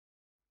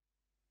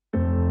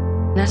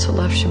That's what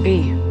love should be.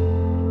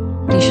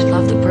 You should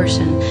love the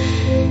person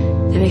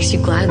that makes you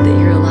glad that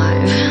you're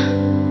alive.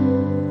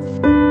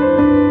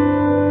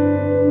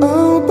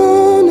 I'll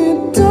burn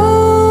it down.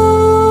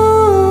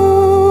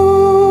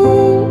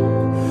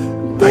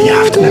 But you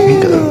have to let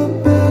me go.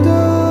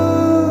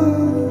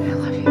 I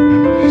love you.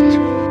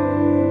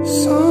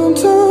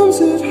 Sometimes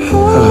it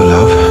Hello,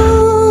 love.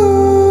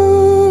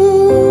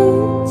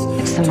 hurts.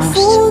 It's the most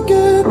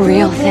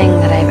real thing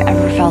that I've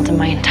ever felt in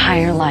my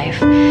entire life.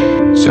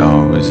 So,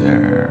 was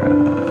there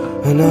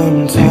And I'm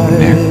anything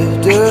there?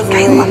 tired of I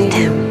loved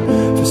him.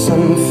 waiting for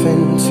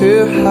something to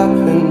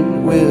happen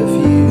with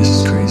you. This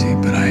is crazy,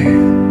 but I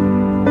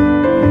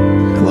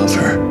love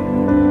her.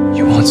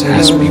 You once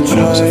asked me what I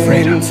was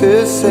afraid of.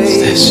 To say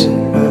this. it,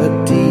 but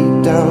deep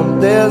down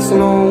there's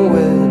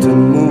nowhere to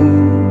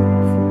move.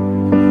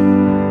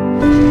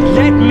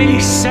 Let me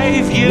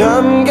save you. And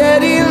I'm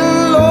getting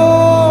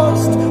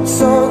lost,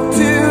 sunk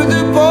to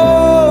the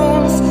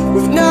bones,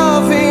 with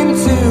nothing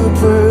to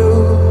prove.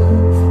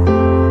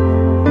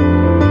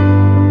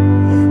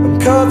 I'm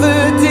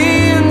covered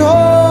in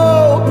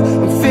hope,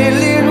 I'm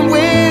filling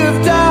with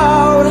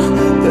doubt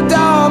that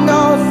I'm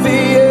not for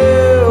you.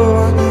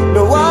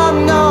 No, I'm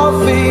not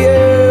for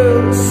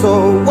you. So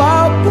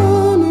I'll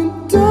burn it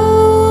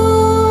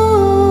down.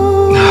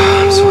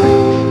 I'm sorry.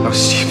 I was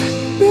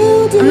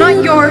stupid. I'm not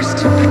yours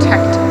to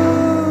protect.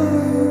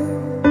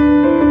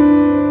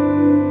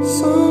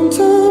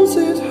 Sometimes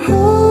it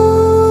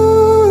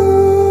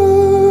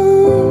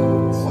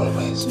hurts.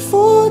 Always.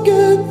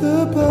 Forget the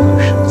past.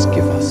 Emotions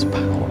give us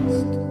power.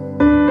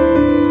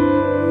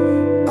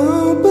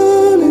 I'll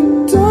burn it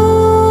down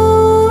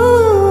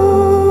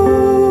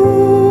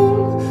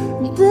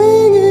and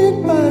bring it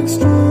back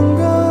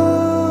stronger.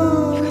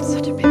 You've got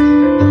such a big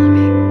heart,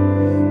 Bellamy.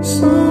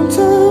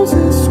 Sometimes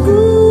it's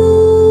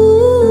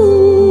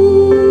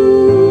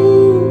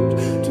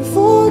screwed to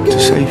forget To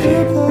save you,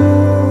 the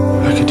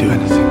past. I could do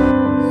anything.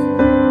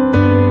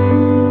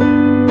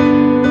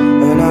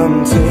 And I'm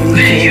taking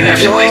You have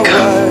to wake up.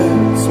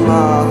 words,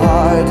 my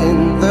heart in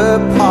the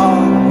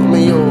palm of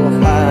your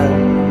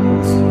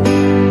hands.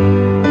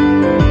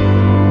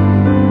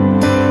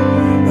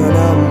 And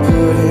I'm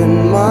putting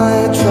my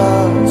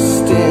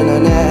trust in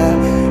an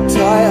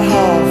airtight,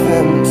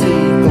 half-empty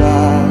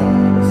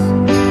glass.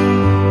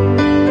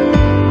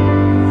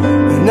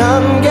 And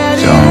I'm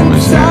getting So,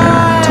 is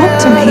there Talk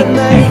to me. anything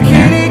there?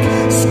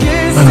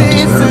 I don't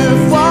deserve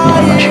what my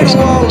experience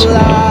with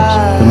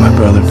but my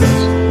brother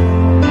does.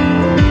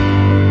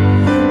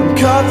 I'm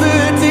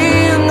covered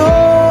in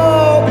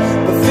hope,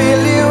 but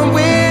feeling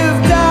with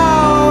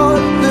doubt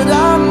that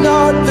I'm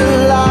not the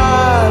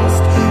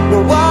last. No,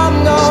 I'm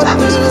not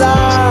the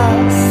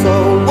last. So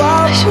I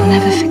shall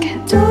never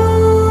forget.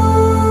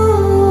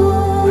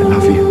 I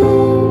love you.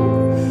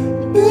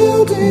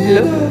 Look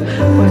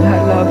what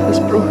that love has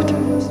brought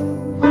us.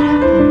 What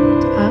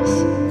happened to us?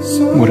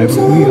 Whatever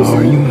we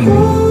are, you and me,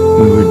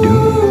 we were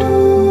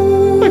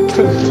doomed. I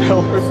couldn't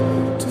tell her.